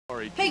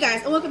Hey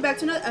guys, and welcome back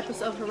to another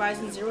episode of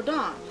Horizon Zero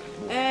Dawn.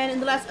 And in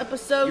the last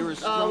episode,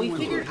 we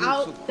figured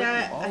out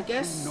that, I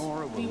guess,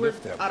 we were,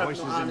 I don't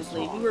know,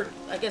 honestly, we were,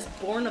 I guess,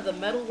 born of the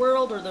metal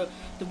world, or the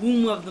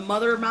womb of the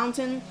mother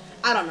mountain.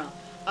 I don't know.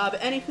 But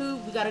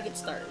anywho, we gotta get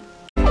started.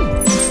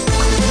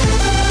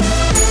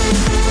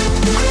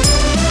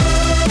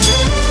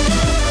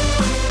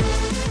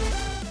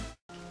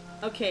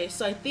 Okay,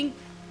 so I think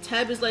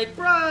Teb is like,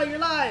 bruh, you're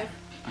live.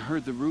 I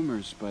heard the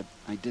rumors, but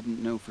I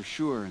didn't know for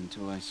sure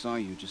until I saw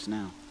you just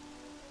now.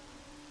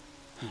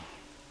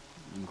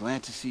 I'm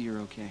glad to see you're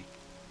okay.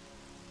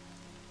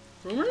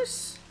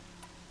 Rumors?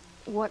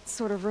 What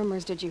sort of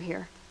rumors did you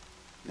hear?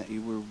 That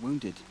you were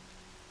wounded.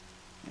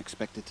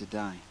 Expected to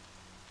die.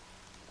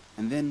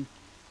 And then,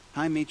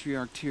 High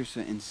Matriarch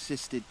Tirsa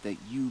insisted that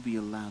you be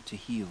allowed to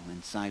heal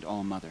inside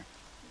All Mother.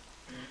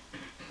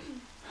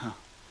 Huh.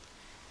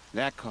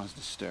 That caused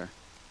a stir.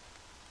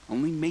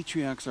 Only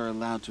matriarchs are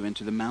allowed to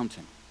enter the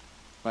mountain.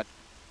 But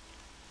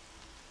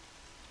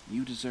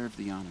you deserve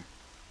the honor.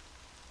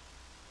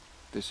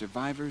 The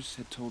survivors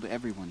had told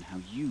everyone how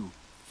you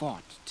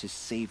fought to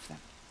save them.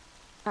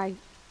 I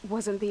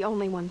wasn't the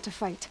only one to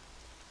fight.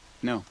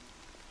 No.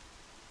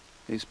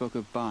 They spoke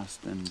of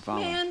Bast and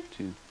Vala,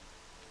 too.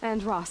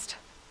 And Rost,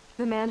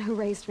 the man who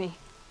raised me.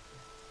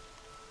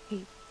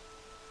 He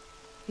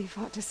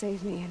fought to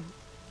save me, and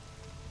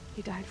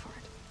he died for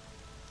it.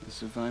 The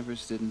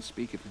survivors didn't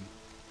speak of him.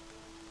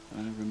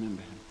 I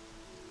remember him.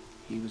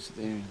 He was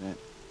there that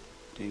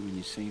day when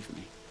you saved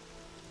me.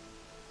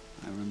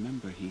 I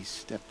remember he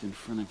stepped in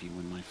front of you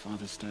when my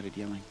father started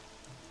yelling.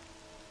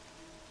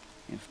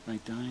 If by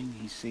dying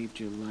he saved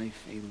your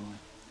life, Aloy,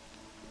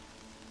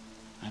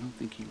 I don't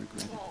think he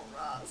regretted it. Oh,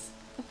 Ross.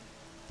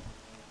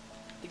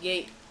 The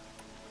gate.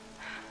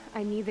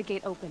 I need the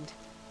gate opened.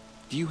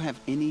 Do you have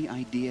any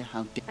idea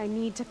how I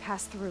need to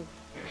pass through.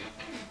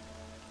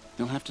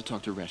 You'll have to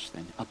talk to Resh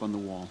then, up on the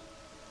wall.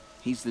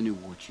 He's the new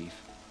war chief.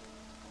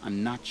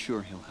 I'm not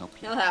sure he'll help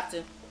you. He'll have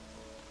to.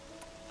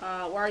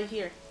 Why are you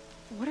here?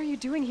 What are you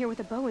doing here with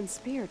a bow and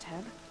spear,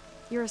 Teb?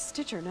 You're a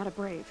Stitcher, not a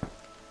Brave.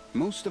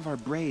 Most of our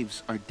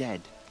Braves are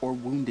dead or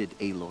wounded,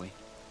 Aloy.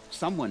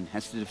 Someone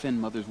has to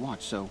defend Mother's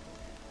Watch, so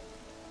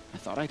I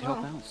thought I'd help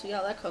out. See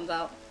how that comes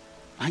out.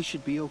 I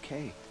should be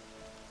okay.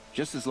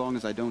 Just as long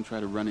as I don't try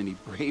to run any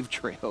Brave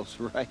trails,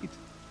 right?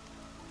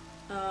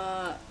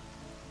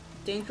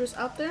 Dangerous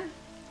out there?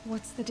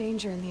 What's the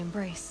danger in the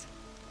Embrace?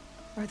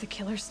 Are the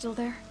killers still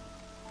there?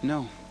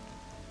 No.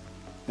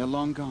 They're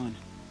long gone.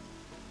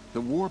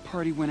 The war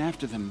party went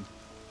after them,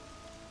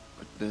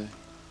 but the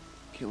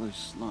killers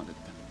slaughtered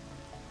them.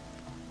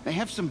 They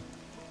have some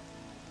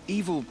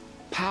evil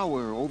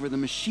power over the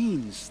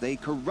machines. They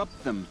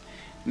corrupt them,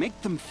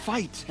 make them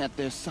fight at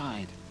their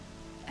side.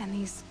 And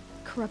these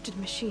corrupted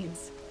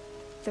machines,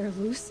 they're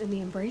loose in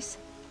the Embrace?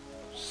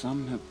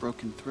 Some have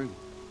broken through.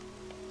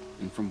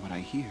 And from what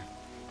I hear,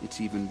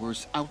 it's even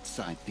worse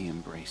outside the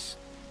Embrace.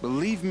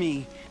 Believe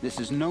me, this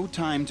is no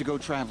time to go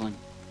traveling.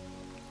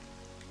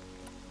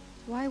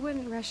 Why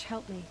wouldn't Resh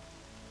help me?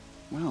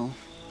 Well,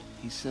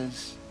 he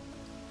says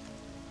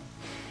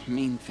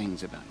mean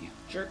things about you.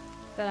 Sure.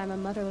 That I'm a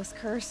motherless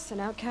curse, an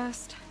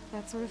outcast,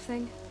 that sort of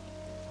thing?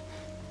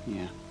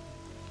 Yeah.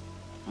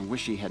 I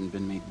wish he hadn't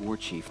been made war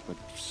chief, but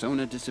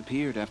Sona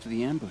disappeared after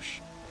the ambush.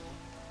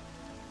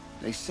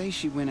 They say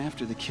she went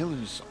after the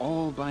killers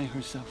all by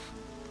herself.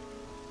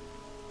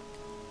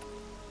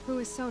 Who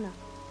is Sona?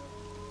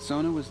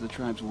 Sona was the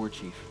tribe's war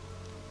chief,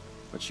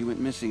 but she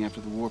went missing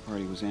after the war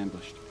party was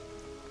ambushed.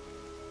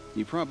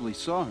 You probably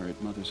saw her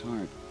at Mother's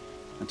Heart.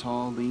 A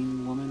tall,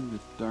 lean woman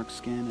with dark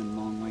skin and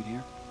long white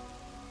hair.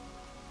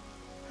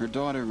 Her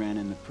daughter ran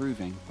in the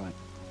proving, but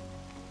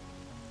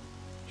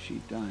she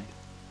died.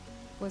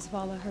 Was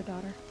Vala her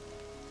daughter?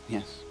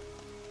 Yes,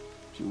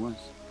 she was.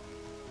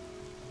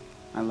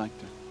 I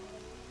liked her.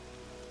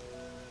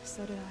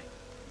 So did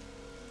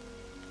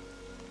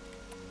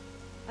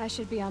I. I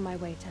should be on my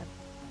way, Teb.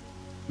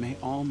 May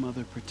All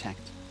Mother protect.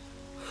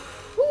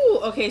 Whew,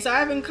 okay, so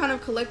I've been kind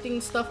of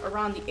collecting stuff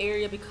around the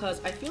area because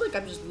I feel like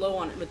I'm just low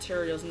on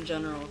materials in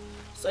general.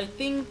 So I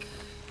think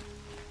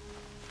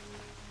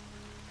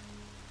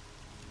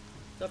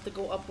do I have to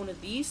go up one of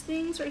these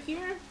things right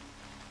here?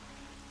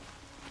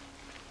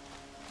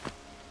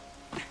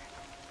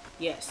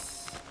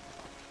 Yes.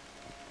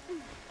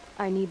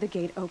 I need the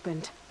gate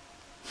opened.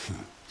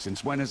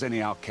 Since when has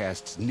any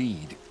outcast's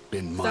need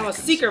been my I'm a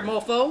seeker,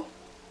 mofo.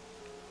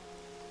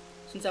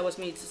 Since I was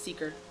made a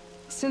seeker.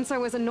 Since I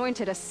was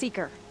anointed a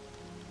seeker.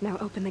 Now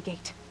open the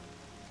gate.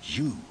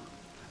 You?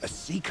 A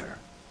seeker?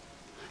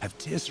 Have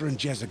Tirsa and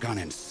Jezza gone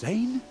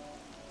insane?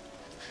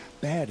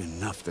 Bad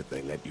enough that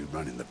they let you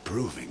run in the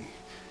proving.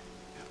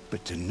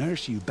 But to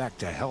nurse you back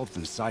to health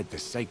inside the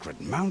sacred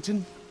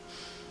mountain?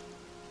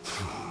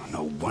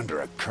 No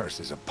wonder a curse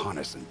is upon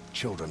us and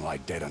children lie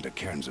dead under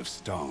cairns of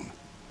stone.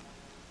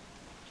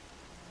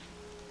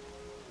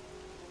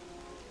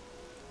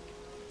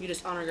 You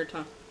dishonor your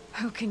tongue.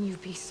 How can you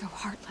be so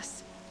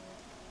heartless?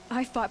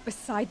 I fought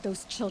beside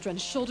those children,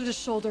 shoulder to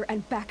shoulder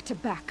and back to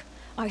back.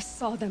 I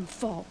saw them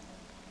fall.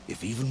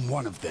 If even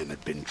one of them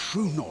had been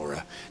true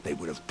Nora, they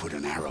would have put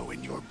an arrow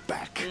in your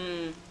back.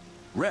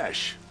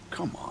 Resh,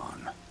 come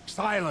on.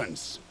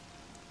 Silence!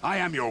 I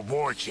am your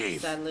war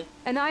chief. Sadly.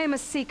 And I am a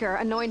seeker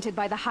anointed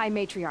by the High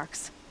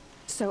Matriarchs.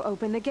 So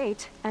open the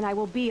gate, and I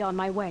will be on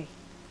my way.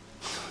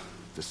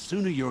 The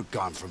sooner you're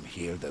gone from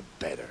here, the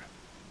better.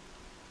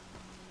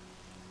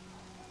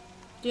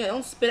 Yeah,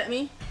 don't spit at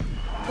me.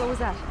 What was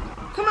that?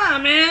 Come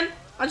on, man!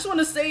 I just want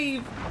to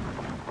save.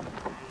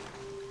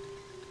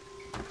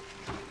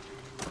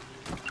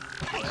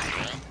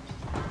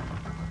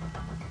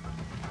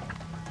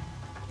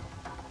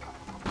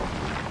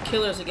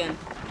 Killers again.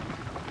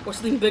 Or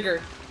something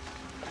bigger.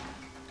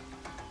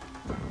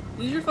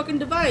 Use your fucking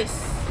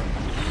device.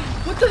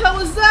 What the hell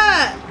is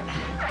that?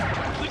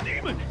 The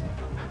demon!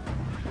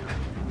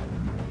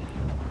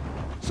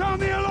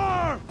 Sound the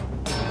alarm!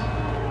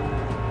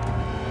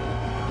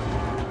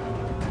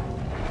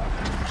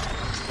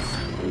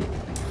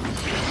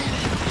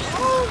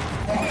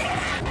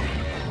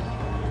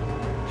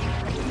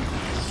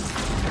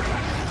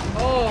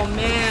 Oh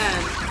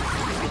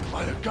man.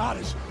 By the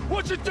goddess,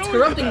 what's it doing? It's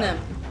corrupting them.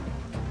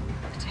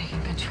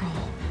 Taking control.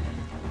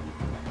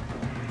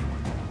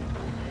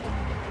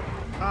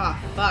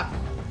 Ah, fuck.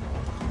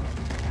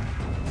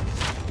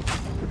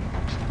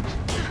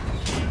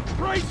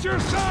 Brace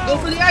yourself! Go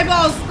for the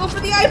eyeballs! Go for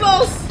the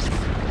eyeballs!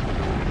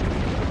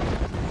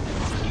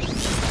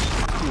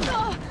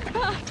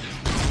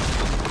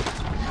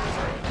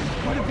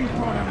 What have you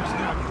brought on us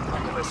now,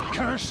 you reckless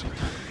curse?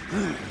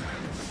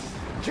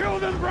 Kill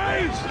them,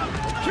 Braves!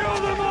 Kill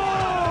them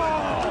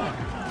all!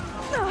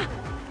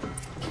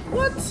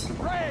 What?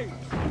 Braves,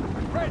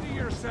 ready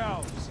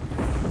yourselves.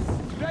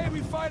 Today we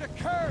fight a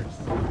curse,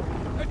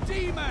 a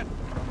demon.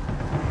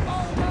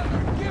 Oh,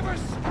 Mother, give us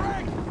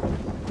strength.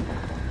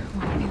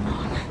 Won't be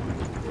long.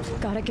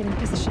 Gotta get in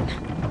position.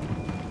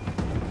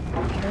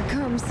 Here it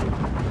comes.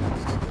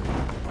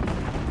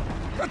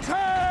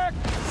 Attack!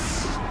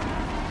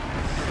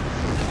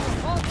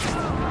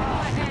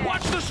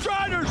 Watch the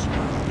Striders!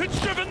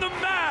 It's driven them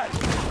mad!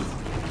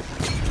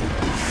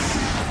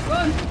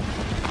 Run!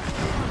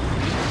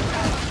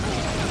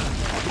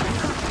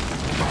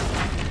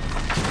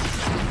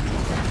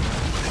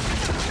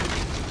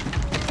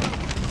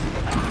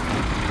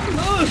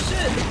 Oh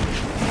shit!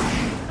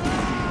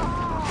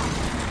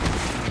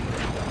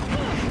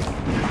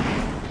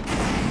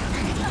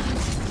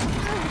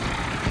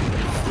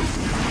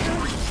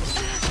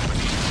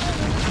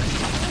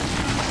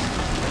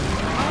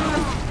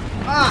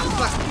 Ah,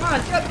 fuck, come on,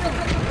 get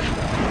up.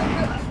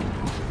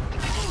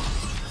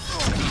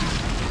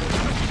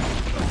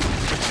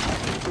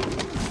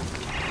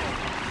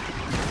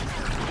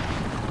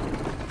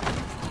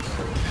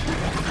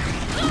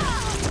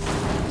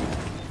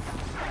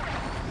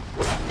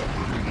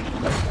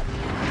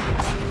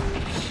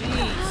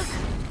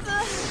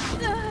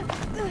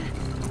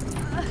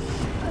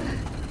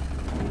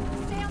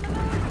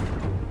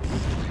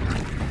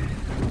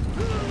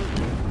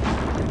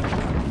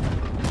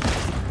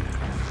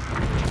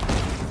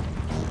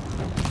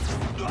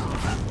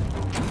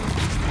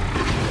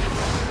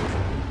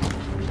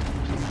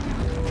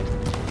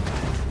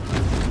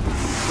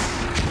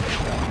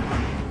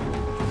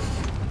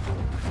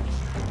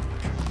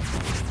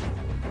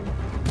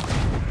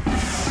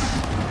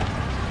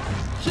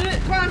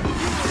 Shit, come on!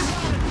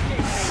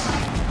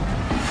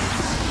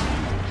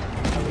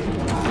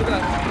 Oh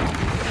god.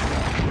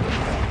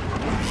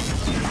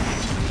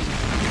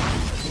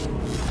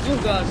 Oh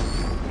god.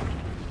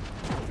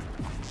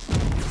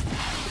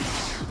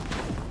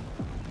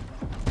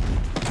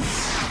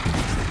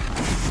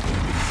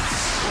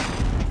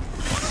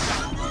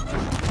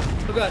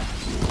 Oh god.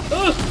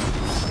 Oh!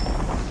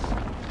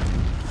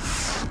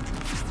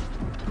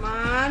 Come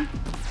on.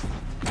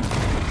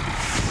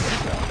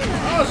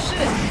 Oh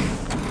shit!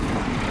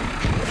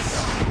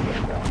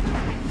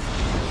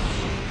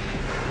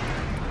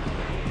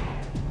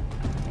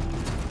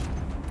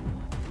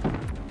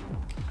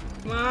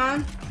 Come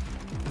on.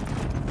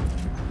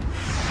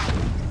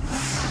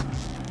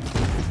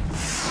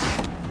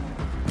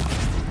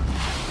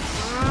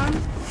 Come on.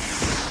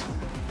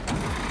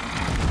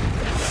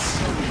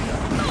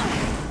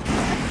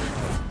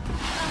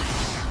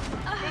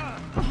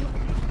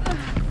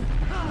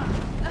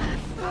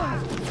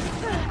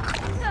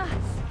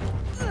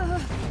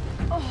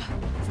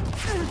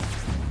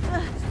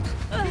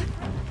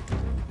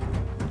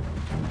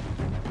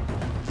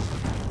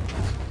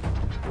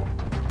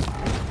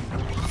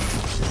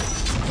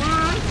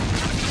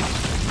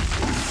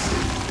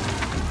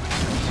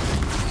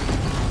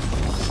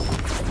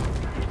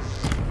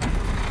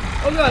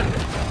 Oh god.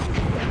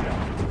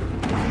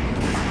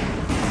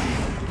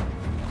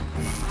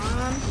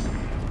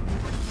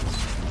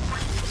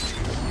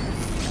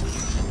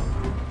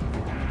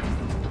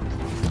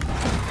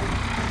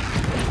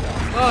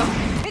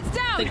 Oh, It's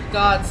down! thank the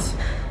gods.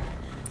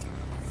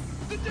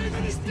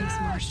 These things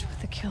marched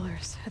with the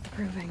killers at the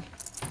proving.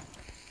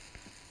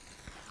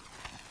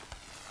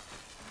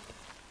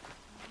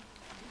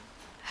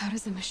 How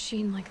does a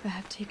machine like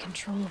that take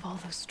control of all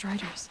those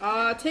striders?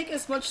 Take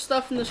as much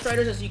stuff from the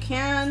striders as you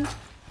can.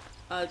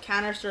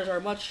 Canisters are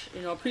much,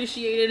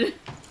 appreciated.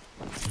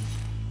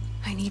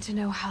 I need to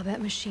know how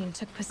that machine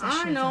took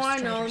possession I of those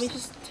striders. know. Let me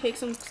just take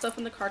some stuff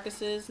from the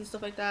carcasses and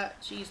stuff like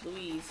that. Jeez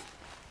Louise.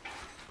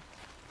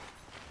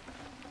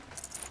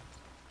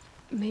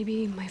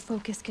 Maybe my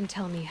focus can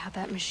tell me how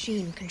that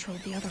machine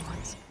controlled the other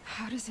ones.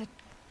 How does it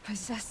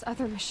possess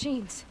other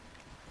machines?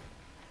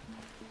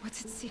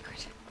 What's its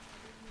secret?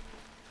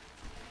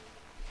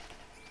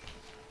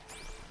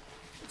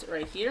 Is it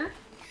right here?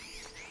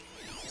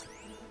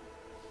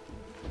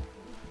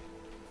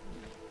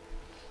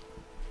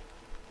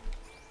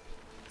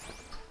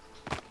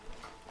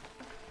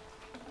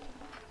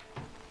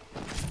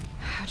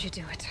 How'd you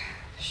do it?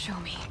 Show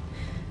me.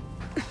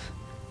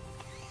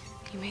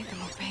 You made them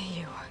obey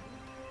you.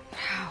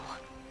 How?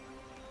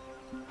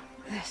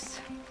 This.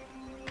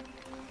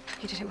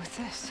 You did it with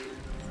this.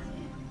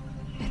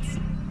 It's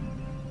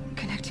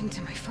connecting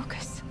to my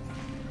focus.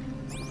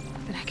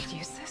 Then I could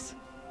use this.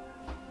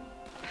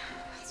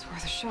 It's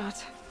worth a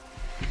shot.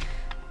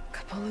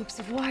 Couple loops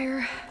of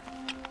wire.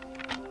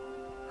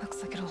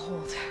 Looks like it'll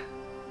hold.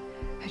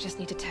 I just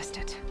need to test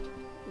it.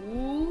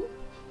 Ooh.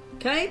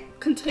 Can I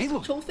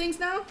control things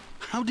now?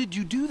 How did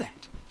you do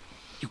that?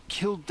 You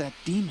killed that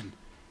demon.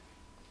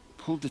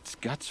 Pulled its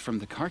guts from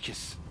the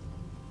carcass.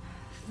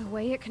 The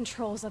way it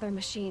controls other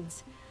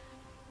machines.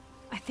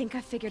 I think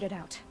I figured it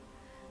out.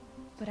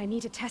 But I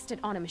need to test it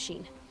on a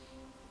machine.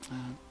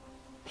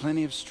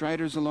 Plenty of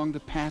striders along the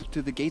path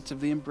to the gates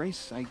of the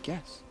Embrace, I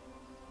guess.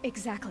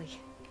 Exactly.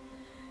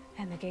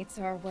 And the gates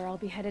are where I'll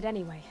be headed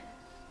anyway.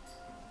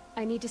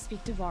 I need to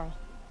speak to Varl.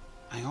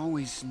 I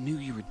always knew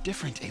you were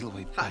different,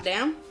 Aloy, but... Hot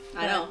damn.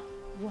 I know.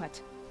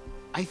 What?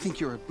 I think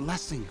you're a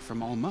blessing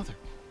from All-Mother.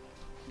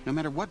 No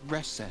matter what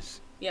Resh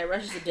says. Yeah,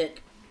 Rush is a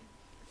dick.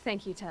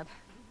 Thank you, Teb.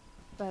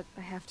 But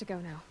I have to go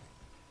now.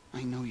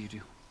 I know you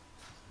do.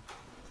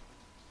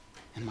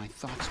 And my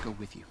thoughts go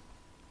with you.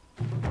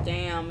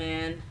 Damn,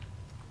 man.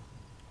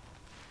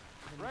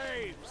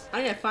 Braves,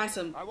 I need to find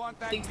some I want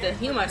that things to gate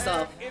heal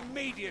myself. repaired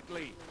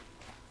immediately.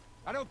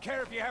 I don't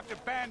care if you have to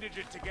bandage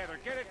it together.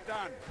 Get it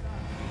done.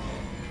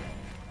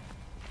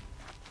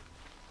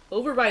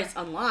 Override's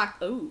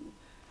unlocked. Ooh.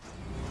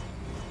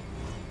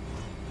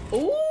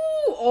 Ooh!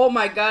 Oh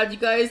my god, you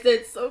guys,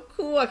 that's so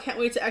cool. I can't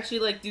wait to actually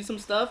like do some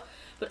stuff.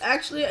 But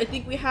actually, I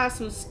think we have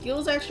some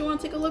skills I actually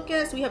want to take a look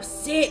at. So we have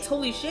 6.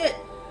 Holy shit.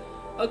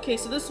 Okay,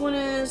 so this one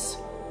is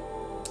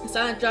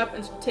silent drop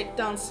and take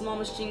down small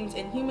machines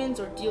and humans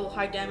or deal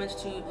high damage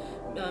to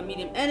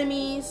medium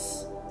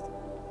enemies.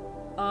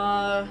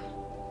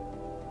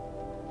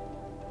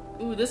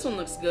 Ooh, this one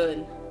looks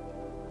good.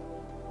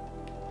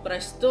 But I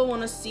still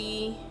want to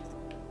see.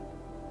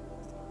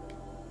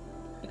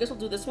 I guess we'll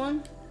do this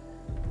one.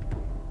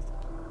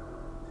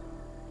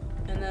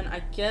 And then I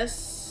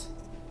guess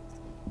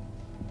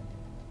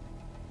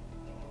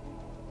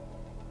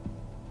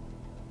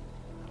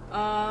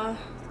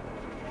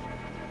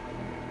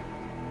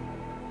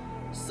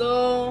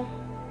so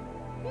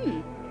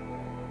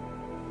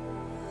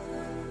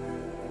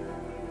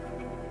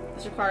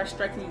this requires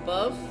strike from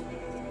above.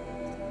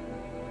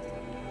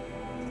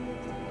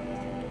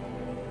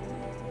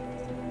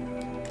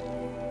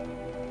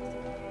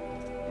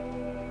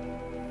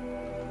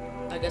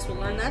 I guess we'll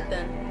learn that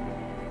then.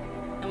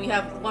 And we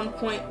have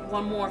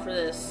 1.1 more for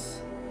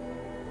this.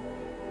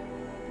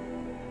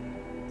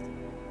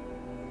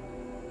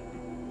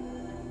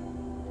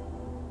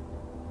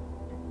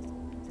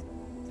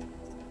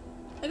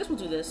 I guess we'll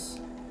do this.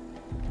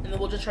 And then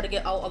we'll just try to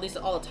get all the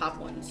top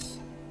ones.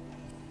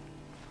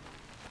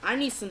 I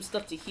need some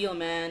stuff to heal,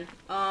 man.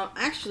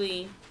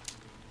 Actually...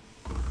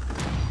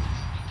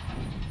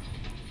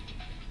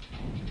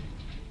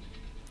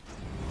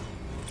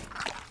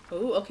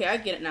 Oh, okay, I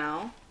get it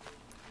now.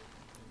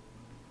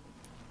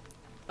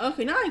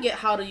 Okay, now I get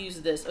how to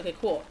use this. Okay,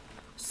 cool.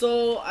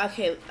 So,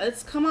 okay,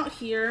 let's come out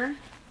here.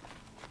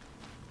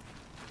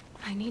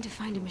 I need to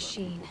find a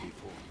machine.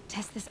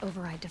 Test this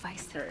override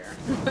device. There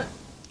we are.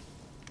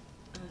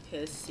 Okay,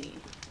 let's see.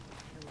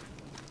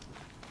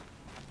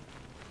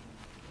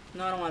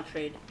 No, I don't want to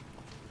trade.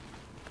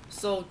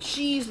 So,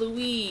 jeez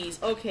Louise.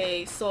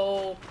 Okay,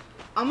 so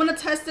I'm going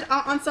to test it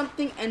out on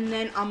something and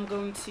then I'm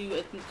going to,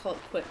 I think, call it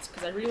quits.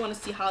 Because I really want to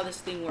see how this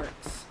thing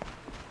works.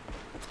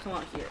 Let's come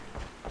out here.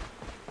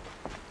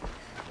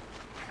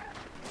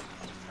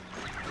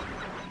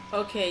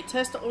 Okay,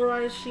 test the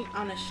override machine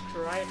on a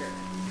strider.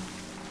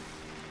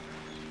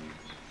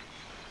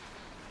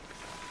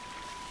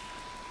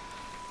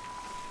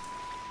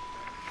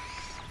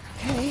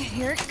 Okay,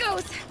 here it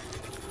goes.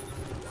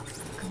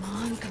 Come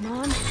on, come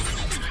on.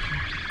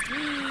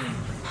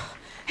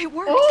 It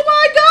worked. Oh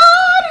my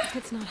god!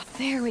 It's not.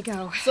 There we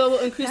go. So we'll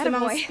increase the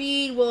amount of Attaboy.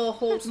 speed, we'll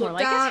hold That's slow more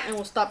like down, it. and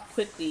we'll stop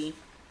quickly.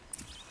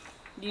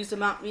 Use the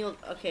mount meal.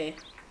 Okay.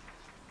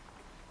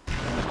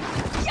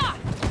 Yeah!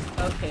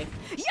 Okay.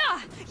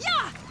 Yeah!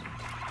 Yeah!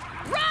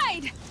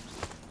 Ride!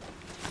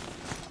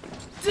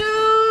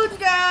 Dude,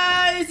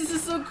 guys, this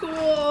is so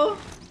cool.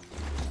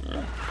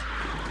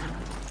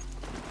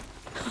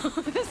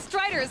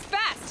 rider is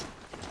fast.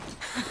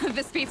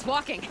 This beats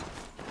walking.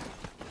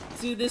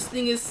 Dude, this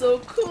thing is so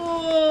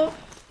cool.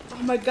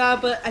 Oh my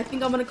god, but I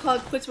think I'm gonna call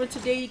it quits for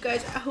today, you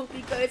guys. I hope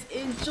you guys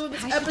enjoyed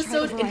this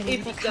episode, and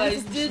if you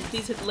guys did,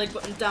 please hit the like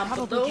button down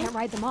below. Probably can't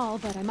ride them all,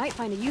 but I might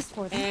find a use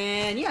for them.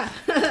 And yeah.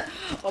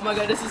 Oh my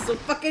god, this is so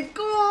fucking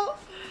cool.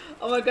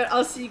 Oh my god,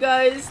 I'll see you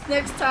guys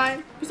next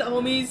time. Peace out,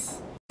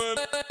 homies.